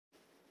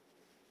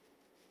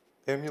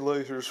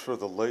Emulators for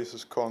the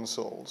latest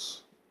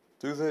consoles.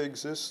 Do they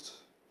exist?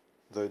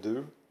 They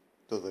do.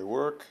 Do they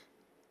work?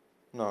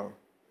 No.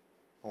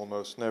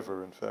 Almost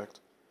never, in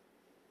fact.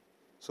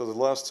 So the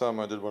last time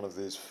I did one of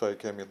these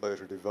fake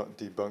emulator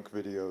debunk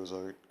videos,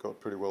 I got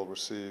pretty well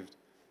received.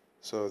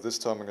 So this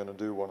time I'm going to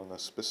do one on a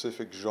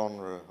specific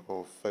genre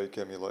of fake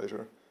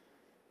emulator.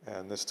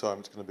 And this time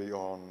it's going to be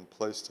on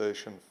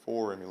PlayStation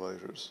 4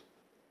 emulators.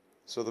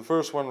 So the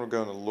first one we're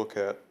going to look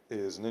at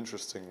is an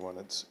interesting one.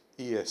 It's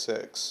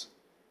ESX.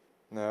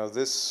 Now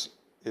this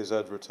is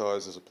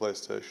advertised as a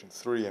PlayStation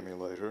 3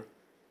 emulator,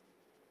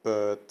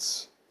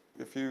 but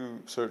if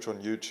you search on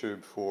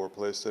YouTube for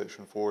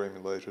PlayStation 4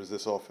 emulators,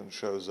 this often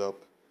shows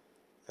up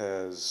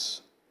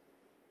as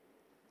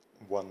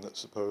one that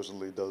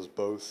supposedly does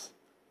both,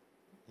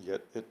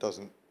 yet it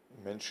doesn't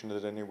mention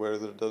it anywhere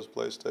that it does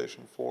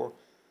PlayStation 4,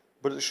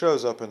 but it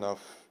shows up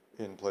enough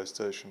in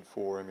PlayStation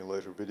 4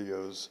 emulator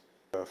videos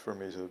for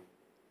me to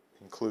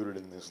include it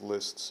in this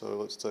list, so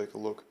let's take a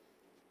look.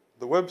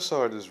 The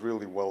website is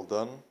really well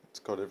done. It's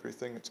got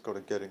everything. It's got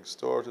a getting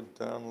started,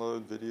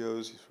 download,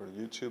 videos for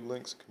YouTube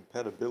links,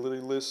 compatibility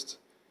list.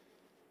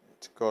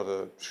 It's got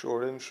a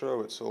short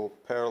intro. It's all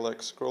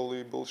parallax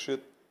scrolly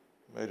bullshit,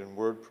 made in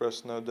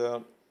WordPress no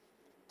doubt.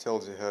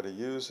 Tells you how to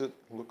use it.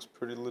 Looks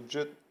pretty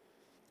legit.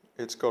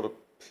 It's got a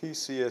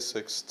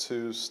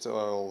PCSX2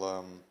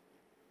 style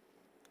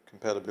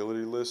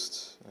compatibility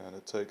list, and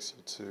it takes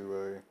you to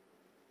a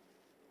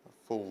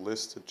full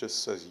list. It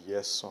just says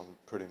yes on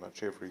pretty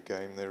much every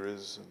game there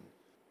is. And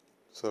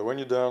so when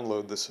you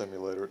download this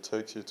emulator, it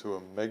takes you to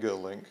a mega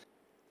link.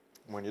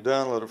 When you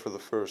download it for the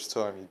first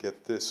time, you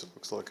get this. It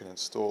looks like an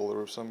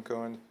installer of some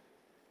kind.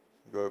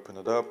 You open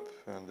it up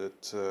and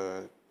it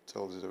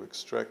tells you to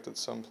extract it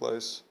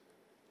someplace.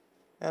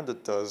 And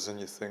it does, and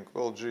you think,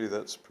 well gee,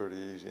 that's pretty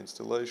easy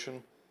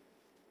installation.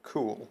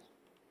 Cool.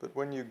 But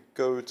when you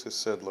go to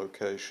said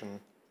location,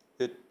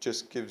 it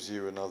just gives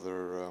you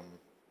another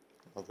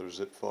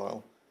zip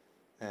file.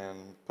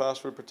 And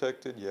password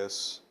protected,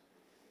 yes.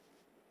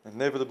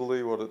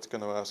 Inevitably what it's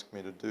going to ask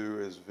me to do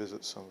is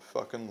visit some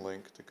fucking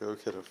link to go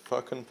get a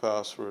fucking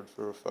password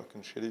for a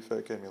fucking shitty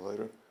fake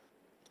emulator.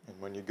 And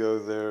when you go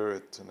there,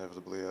 it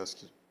inevitably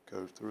asks you to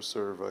go through a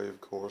survey, of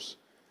course.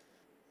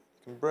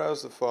 You can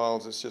browse the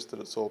files, it's just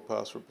that it's all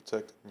password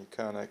protected and you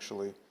can't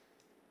actually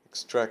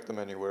extract them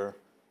anywhere.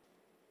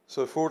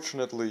 So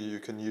fortunately you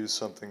can use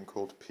something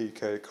called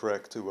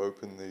PKCrack to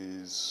open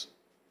these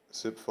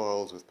zip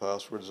files with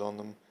passwords on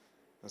them.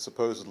 And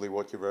supposedly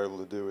what you're able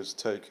to do is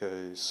take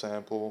a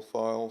sample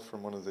file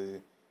from one of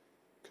the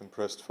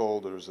compressed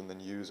folders and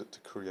then use it to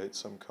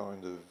create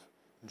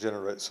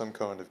generate some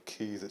kind of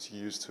key that's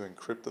used to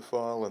encrypt the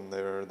file, and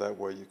that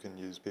way you can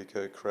use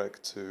PKCrack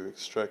to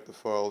extract the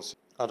files.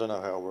 I don't know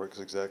how it works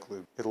exactly.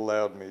 It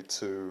allowed me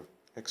to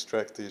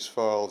extract these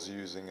files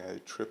using a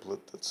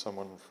triplet that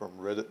someone from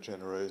Reddit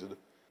generated.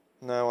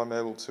 Now I'm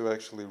able to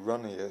actually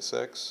run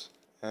ESX,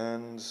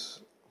 and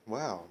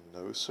wow,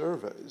 no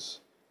surveys.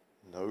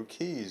 No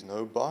keys,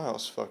 no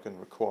BIOS fucking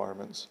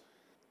requirements.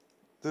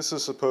 This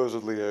is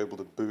supposedly able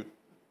to boot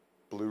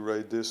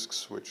Blu-ray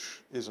discs,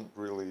 which isn't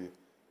really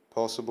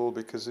possible,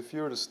 because if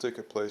you were to stick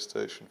a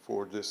PlayStation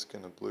 4 disc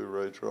in a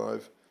Blu-ray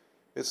drive,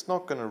 it's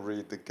not going to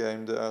read the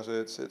game data.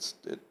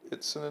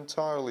 It's an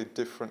entirely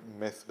different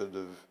method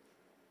of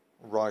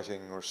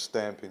writing or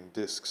stamping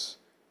discs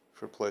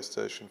for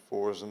PlayStation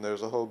 4s, and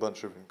there's a whole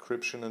bunch of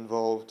encryption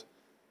involved.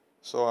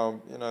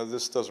 So,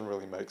 this doesn't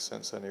really make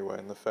sense anyway,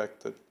 and the fact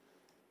that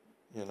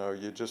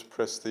you just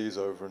press these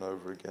over and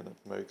over again,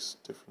 it makes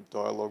different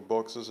dialog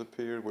boxes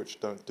appear which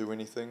don't do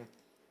anything.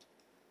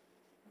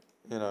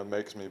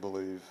 Makes me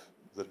believe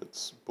that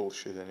it's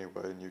bullshit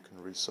anyway, and you can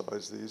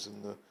resize these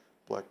and the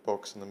black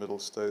box in the middle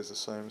stays the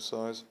same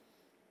size.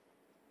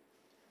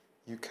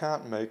 You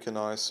can't make an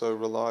ISO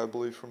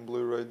reliably from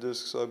Blu-ray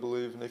discs, I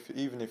believe, and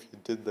even if you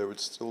did, they would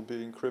still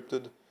be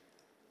encrypted.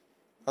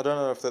 I don't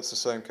know if that's the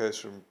same case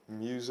for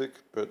music,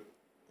 but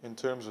in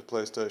terms of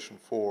PlayStation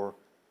 4,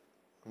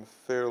 I'm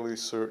fairly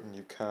certain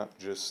you can't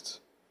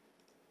just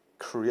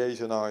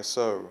create an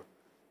ISO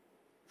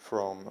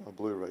from a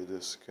Blu-ray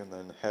disc and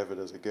then have it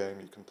as a game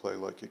you can play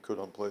like you could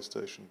on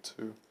PlayStation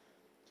 2.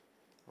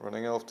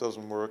 Running Elf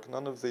doesn't work.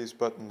 None of these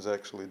buttons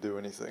actually do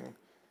anything.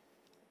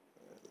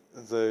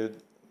 They're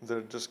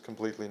just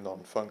completely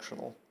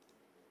non-functional.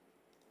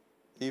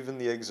 Even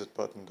the exit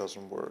button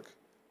doesn't work.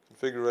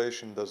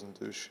 Configuration doesn't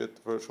do shit.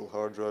 The virtual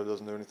hard drive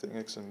doesn't do anything.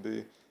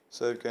 XMB,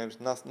 save games,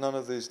 none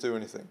of these do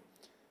anything.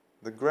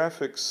 The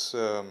graphics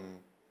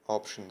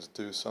options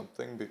do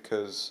something,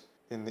 because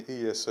in the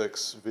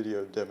ESX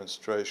video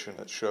demonstration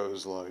it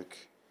shows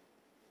like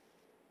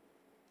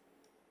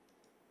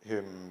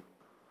him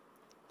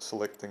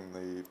selecting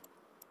the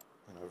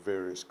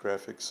various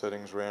graphics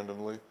settings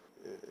randomly.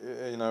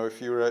 If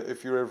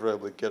you're ever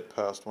able to get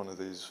past one of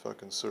these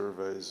fucking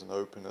surveys and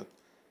open it,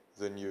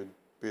 then you'd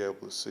be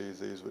able to see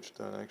these which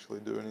don't actually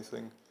do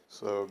anything.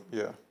 So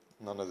yeah.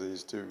 None of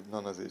these do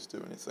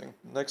anything.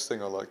 Next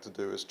thing I like to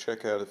do is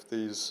check out if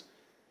these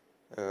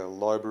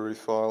library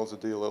files or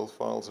DLL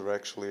files are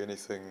actually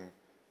anything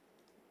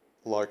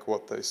like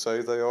what they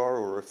say they are,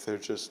 or if they're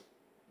just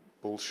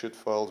bullshit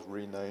files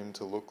renamed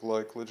to look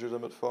like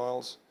legitimate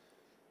files.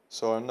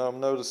 So I'm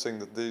noticing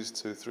that these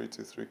two,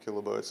 323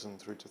 kilobytes and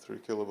 323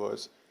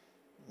 kilobytes,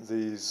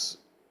 these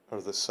are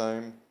the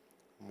same.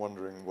 I'm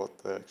wondering what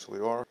they actually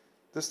are.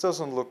 This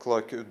doesn't look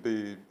like it would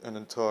be an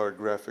entire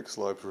graphics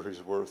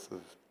library's worth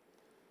of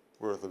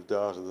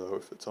data though,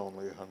 if it's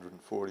only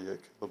 148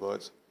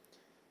 kilobytes.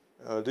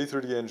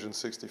 D3D Engine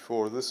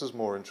 64, this is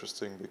more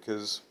interesting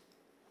because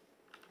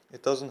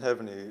it doesn't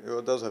have any, well,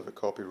 it does have a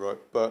copyright,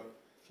 but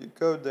if you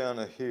go down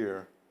to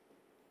here,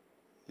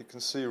 you can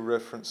see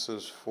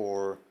references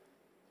for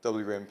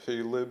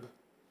WMPlib,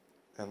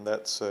 and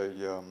that's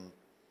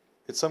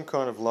it's some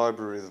kind of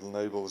library that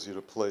enables you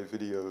to play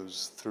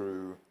videos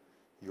through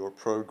your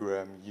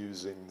program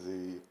using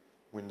the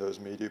Windows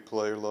Media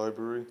Player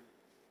library.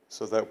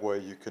 So that way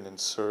you can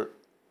insert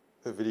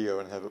a video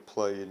and have it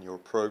play in your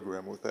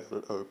program without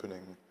it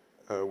opening,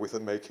 with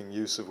it making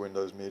use of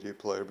Windows Media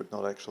Player but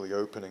not actually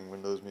opening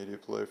Windows Media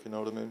Player, if you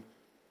know what I mean.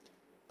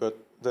 But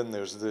then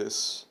there's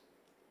this,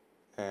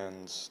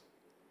 and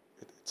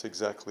it's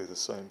exactly the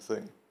same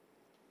thing.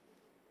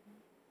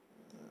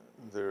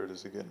 There it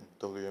is again,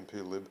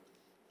 WMPlib.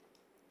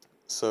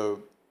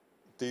 So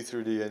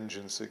D3D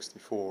Engine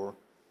 64,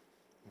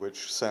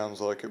 which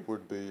sounds like it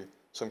would be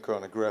some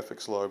kind of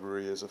graphics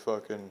library, is a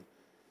fucking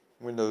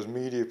Windows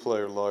Media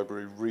Player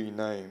library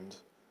renamed.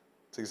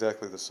 It's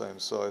exactly the same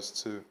size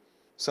too.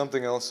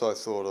 Something else I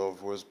thought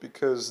of was,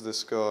 because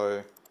this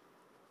guy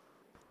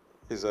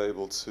is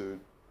able to,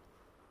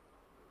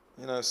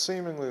 you know,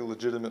 seemingly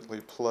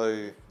legitimately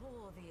play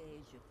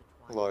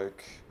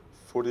like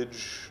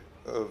footage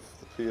of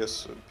the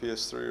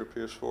PS3 or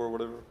PS4 or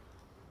whatever,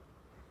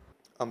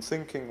 I'm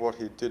thinking what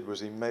he did was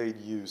he made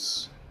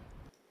use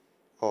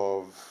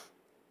of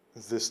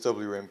this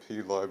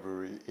WMP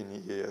library in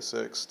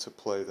ESX to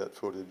play that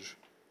footage,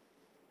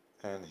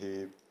 and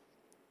he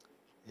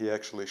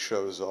actually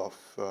shows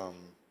off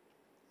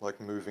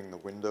like moving the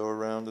window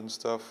around and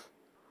stuff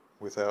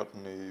without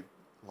any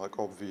like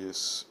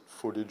obvious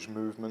footage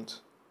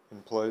movement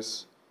in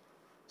place.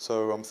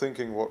 So I'm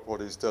thinking what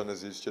he's done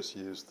is he's just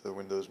used the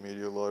Windows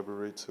Media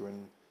Library to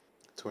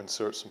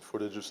insert some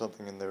footage or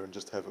something in there and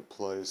just have it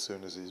play as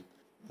soon as he,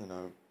 you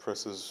know,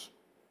 presses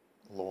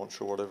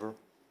launch or whatever.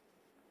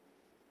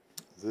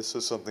 This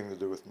is something to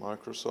do with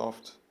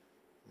Microsoft.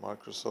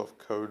 Microsoft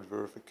Code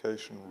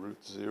Verification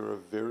Root 0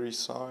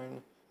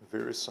 VeriSign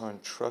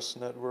Trust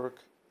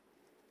Network.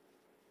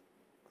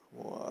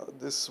 What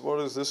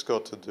has this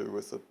got to do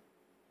with the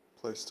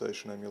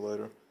PlayStation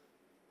emulator?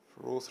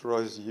 For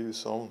authorized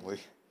use only.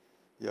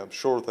 Yeah, I'm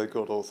sure they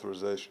got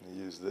authorization to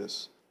use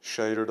this.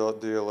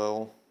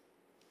 Shader.dll.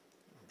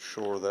 I'm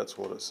sure that's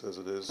what it says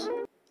it is.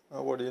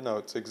 Oh, what do you know?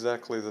 It's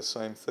exactly the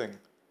same thing.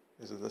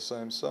 Is it the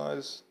same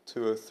size?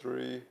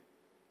 203.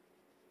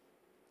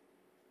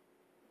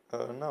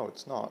 No,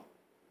 it's not,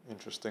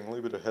 interestingly,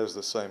 but it has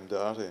the same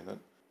data in it.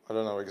 I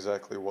don't know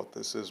exactly what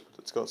this is, but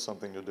it's got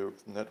something to do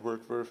with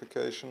network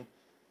verification.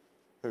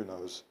 Who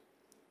knows?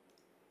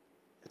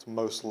 It's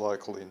most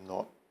likely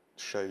not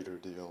shader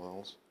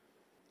DLLs.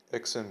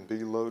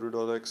 XMB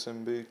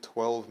loader.xmb,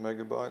 12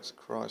 megabytes,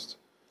 Christ.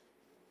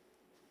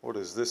 What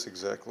is this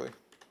exactly?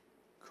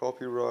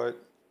 Copyright,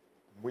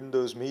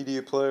 Windows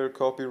Media Player,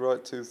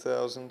 copyright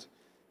 2000.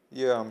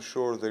 Yeah, I'm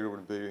sure there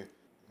would be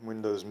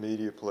Windows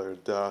Media Player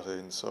data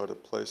inside a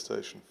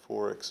PlayStation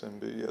 4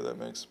 XMB. Yeah, that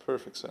makes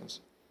perfect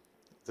sense.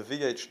 The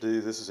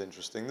VHD, this is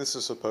interesting. This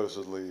is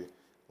supposedly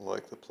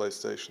like the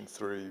PlayStation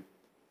 3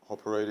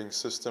 operating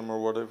system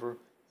or whatever.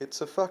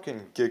 It's a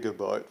fucking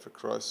gigabyte, for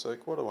Christ's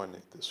sake. What do I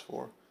need this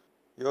for?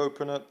 You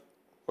open it,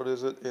 what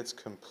is it? It's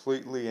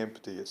completely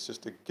empty. It's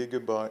just a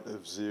gigabyte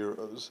of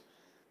zeros.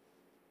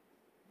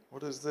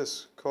 What is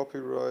this?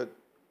 Copyright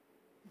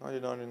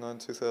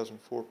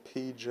 1999-2004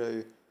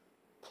 PJ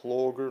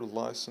Plogger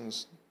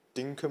licensed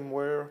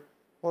Dinkumware?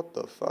 What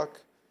the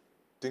fuck?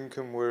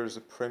 Dinkumware is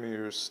a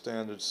premier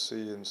standard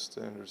C and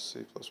standard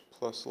C++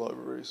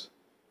 libraries.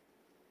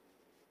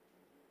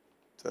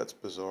 That's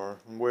bizarre.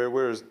 And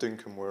where is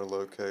Dinkumware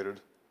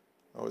located?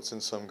 Oh, it's in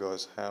some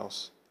guy's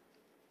house.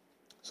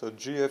 So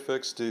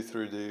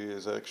GFX-D3D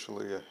is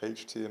actually a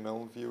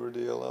HTML viewer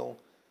DLL.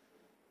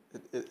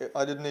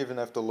 I didn't even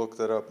have to look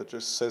that up. It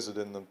just says it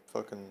in the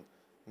fucking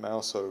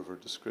mouse over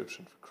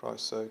description, for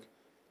Christ's sake.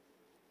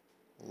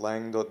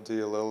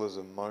 Lang.dll is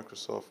a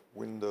Microsoft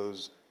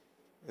Windows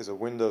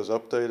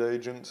update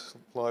agent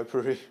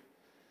library.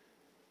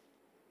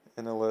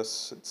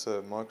 NLS, it's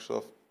a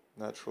Microsoft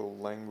Natural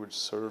Language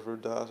Server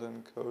data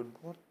encode.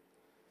 What?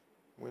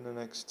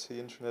 WinNXT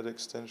Internet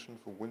extension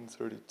for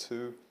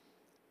Win32.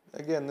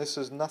 Again, this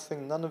is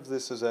nothing, none of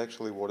this is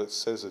actually what it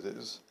says it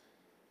is.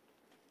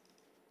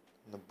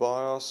 And the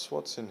BIOS,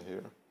 what's in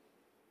here?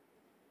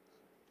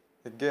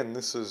 Again,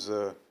 this is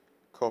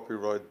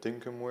copyright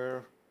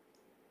Dinkumware.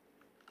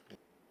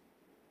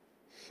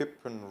 Hip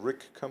and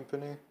Rick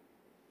Company.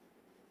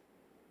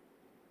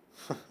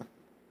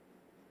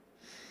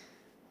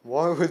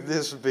 Why would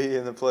this be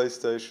in the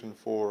PlayStation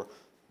 4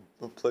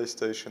 or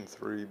PlayStation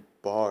 3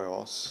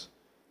 BIOS?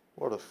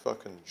 What a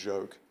fucking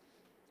joke.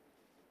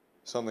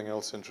 Something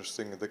else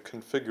interesting, the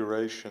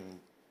configuration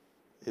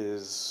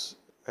is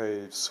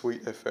a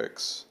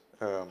SweetFX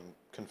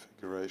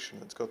configuration.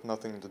 It's got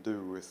nothing to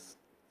do with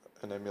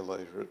an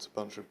emulator. It's a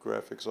bunch of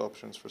graphics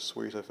options for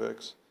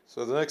SweetFX.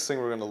 So the next thing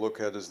we're going to look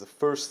at is the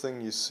first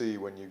thing you see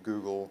when you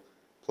Google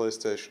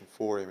PlayStation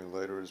 4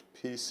 emulator is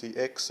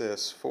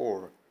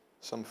PCXS4.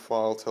 Some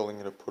file telling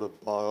you to put a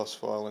BIOS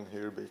file in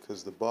here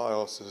because the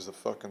BIOS is the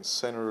fucking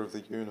center of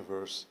the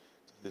universe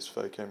to these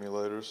fake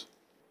emulators.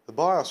 The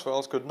BIOS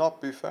files could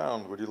not be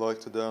found. Would you like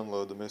to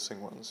download the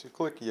missing ones? You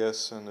click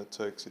yes and it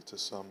takes you to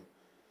some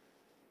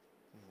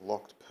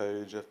locked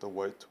page. You have to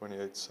wait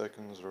 28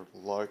 seconds or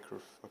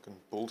fucking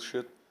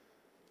bullshit.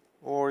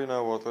 Or you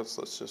know what, let's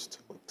just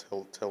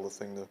tell the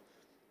thing to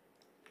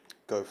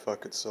go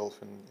fuck itself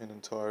in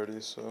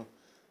entirety so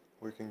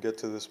we can get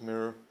to this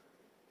mirror.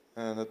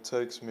 And it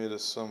takes me to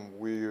some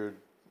weird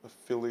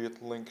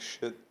affiliate link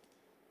shit.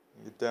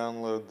 You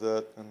download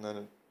that and then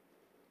it,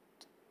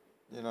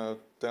 you know,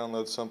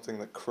 download something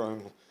that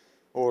Chrome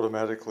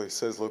automatically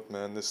says, look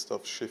man, this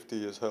stuff's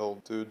shifty as hell,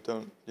 dude,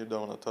 you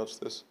don't want to touch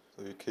this.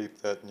 So you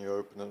keep that and you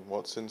open it, and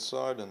what's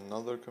inside?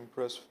 Another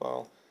compressed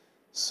file.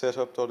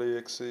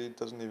 Setup.exe,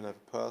 doesn't even have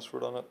a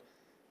password on it.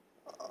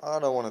 I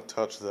don't want to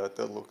touch that,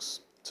 that looks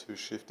too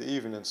shifty.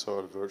 Even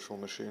inside a virtual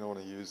machine, I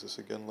want to use this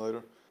again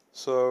later.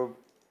 So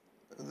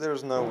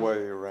there's no way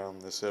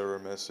around this error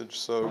message.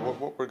 So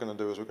what we're going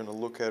to do is we're going to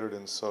look at it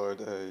inside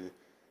a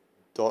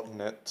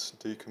 .NET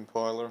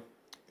decompiler.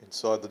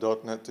 Inside the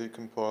 .NET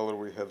decompiler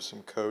we have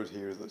some code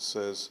here that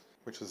says,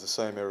 which is the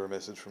same error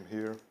message from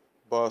here.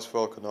 BIOS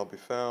file could not be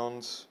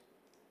found.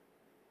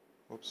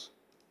 Whoops.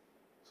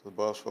 So the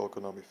BIOS file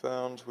could not be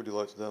found. Would you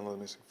like to download the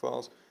missing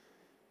files?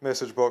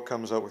 Message box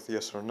comes up with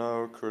yes or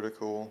no,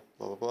 critical,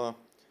 blah blah blah.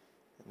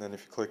 And then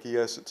if you click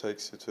yes, it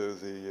takes you to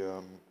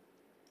the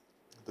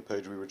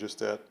page we were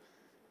just at.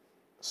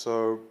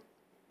 So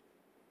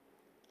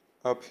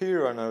up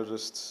here I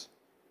noticed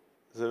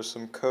there's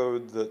some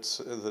code that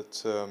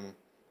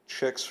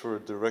checks for a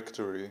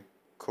directory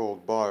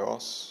called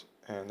BIOS,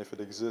 and if it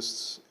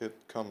exists it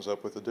comes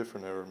up with a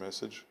different error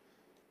message.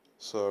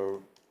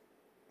 So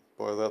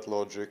by that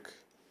logic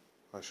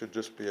I should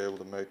just be able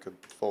to make a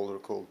folder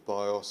called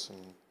BIOS,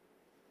 and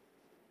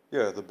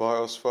yeah, the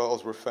BIOS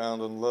files were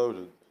found and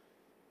loaded,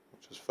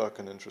 which is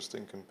fucking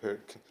interesting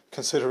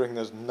considering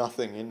there's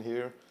nothing in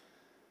here.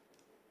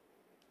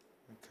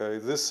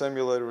 Okay, this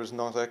emulator is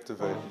not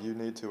activated. You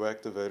need to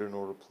activate it in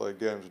order to play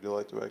games. Would you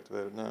like to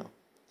activate it now?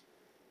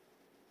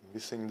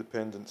 Missing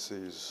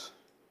dependencies.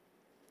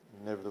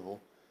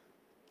 Inevitable.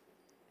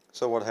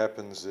 So what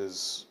happens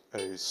is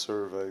a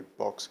survey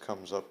box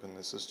comes up, and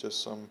this is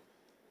just some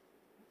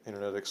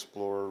Internet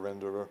Explorer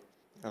renderer.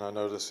 And I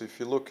notice if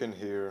you look in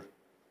here,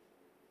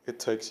 it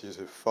takes you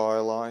to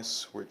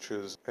FileIce, which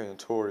is a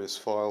notorious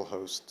file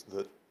host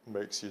that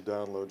makes you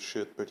download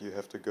shit, but you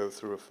have to go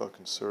through a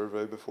fucking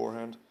survey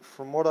beforehand.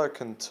 From what I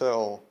can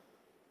tell,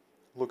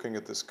 looking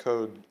at this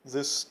code,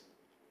 this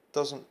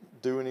doesn't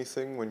do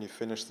anything when you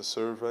finish the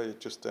survey. It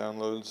just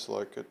downloads,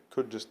 like it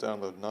could just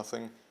download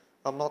nothing.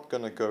 I'm not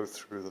gonna go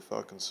through the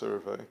fucking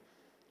survey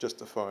just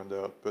to find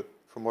out, but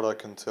from what I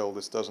can tell,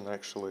 this doesn't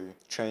actually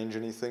change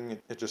anything.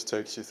 It just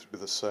takes you through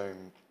the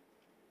same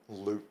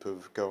loop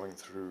of going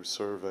through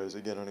surveys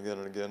again and again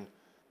and again,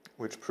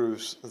 which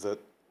proves that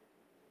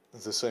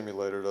this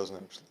emulator doesn't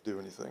actually do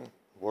anything.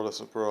 What a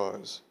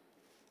surprise.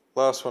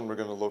 Last one we're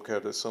going to look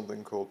at is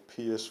something called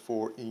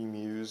PS4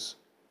 Emuse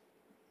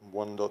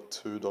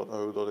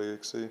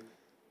 1.2.0.exe.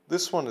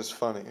 This one is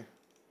funny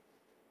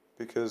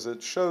because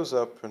it shows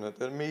up and it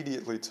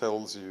immediately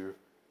tells you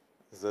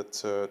that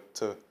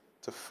to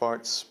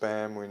fight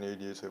spam we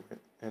need you to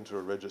enter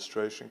a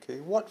registration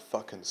key. What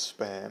fucking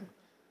spam?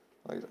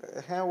 Like,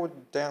 how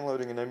would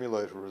downloading an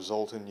emulator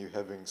result in you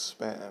having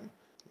spam?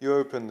 You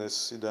open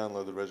this, you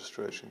download the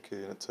registration key,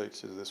 and it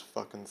takes you to this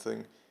fucking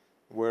thing,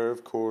 where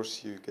of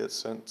course you get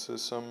sent to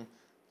some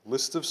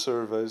list of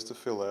surveys to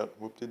fill out,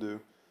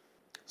 whoop-de-doo.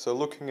 So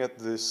looking at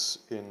this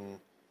in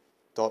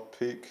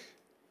DotPeek,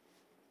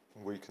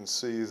 we can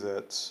see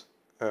that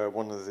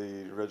one of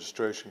the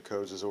registration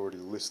codes is already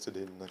listed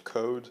in the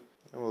code,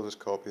 and we'll just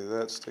copy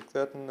that, stick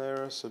that in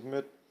there,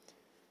 submit.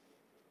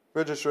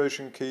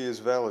 Registration key is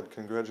valid,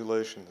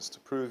 congratulations. To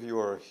prove you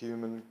are a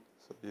human,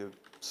 so you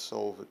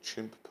solve a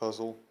chimp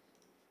puzzle,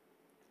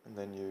 and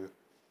then you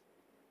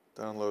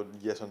download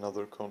yet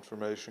another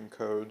confirmation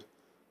code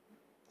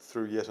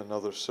through yet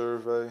another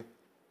survey.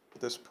 At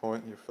this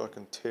point you're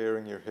fucking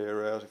tearing your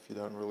hair out if you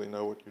don't really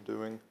know what you're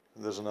doing.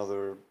 There's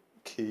another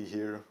key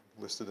here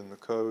listed in the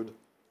code.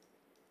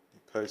 You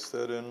paste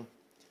that in,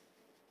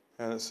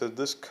 and it said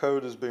this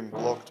code has been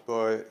blocked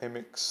by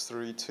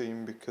MX3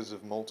 team because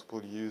of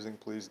multiple using,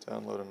 please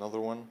download another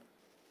one.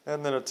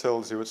 And then it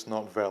tells you it's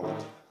not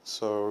valid,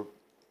 so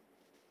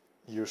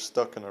you're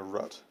stuck in a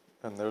rut,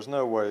 and there's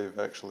no way of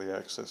actually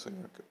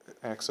accessing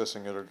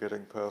it or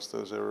getting past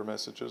those error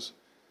messages.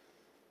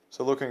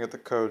 So looking at the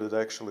code, it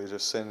actually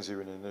just sends you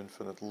in an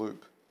infinite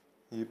loop.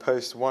 You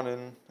paste one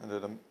in, and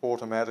it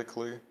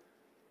automatically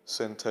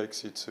Send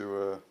takes you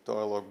to a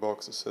dialog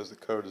box that says the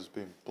code has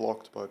been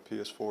blocked by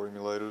PS4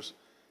 emulators,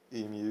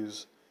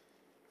 emus,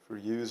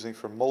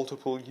 for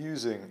multiple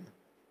using.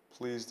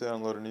 Please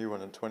download a new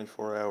one in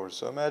 24 hours.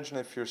 So imagine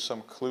if you're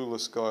some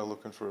clueless guy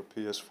looking for a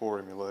PS4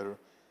 emulator.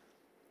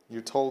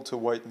 You're told to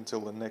wait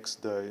until the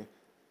next day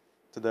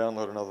to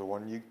download another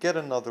one. You get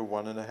another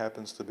one and it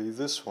happens to be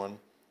this one.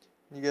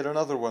 You get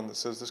another one that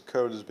says this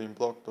code has been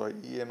blocked by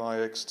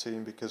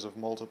EMIXT because of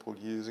multiple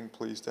using.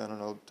 Please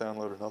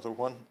download another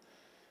one.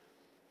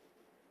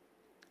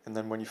 And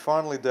then when you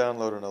finally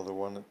download another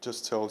one, it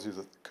just tells you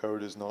that the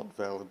code is not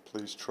valid.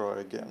 Please try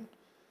again.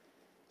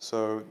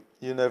 So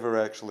you never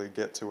actually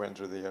get to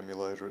enter the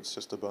emulator. It's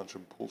just a bunch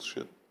of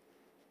bullshit.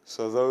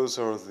 So those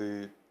are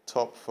the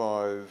top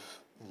 5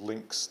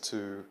 links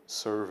to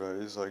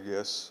surveys, I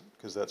guess,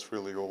 because that's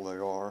really all they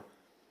are.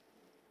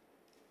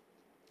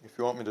 If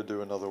you want me to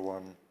do another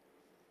one,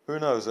 who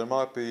knows, there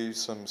might be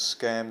some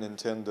scam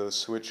Nintendo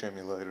Switch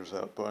emulators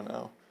out by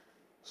now.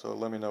 So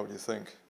let me know what you think.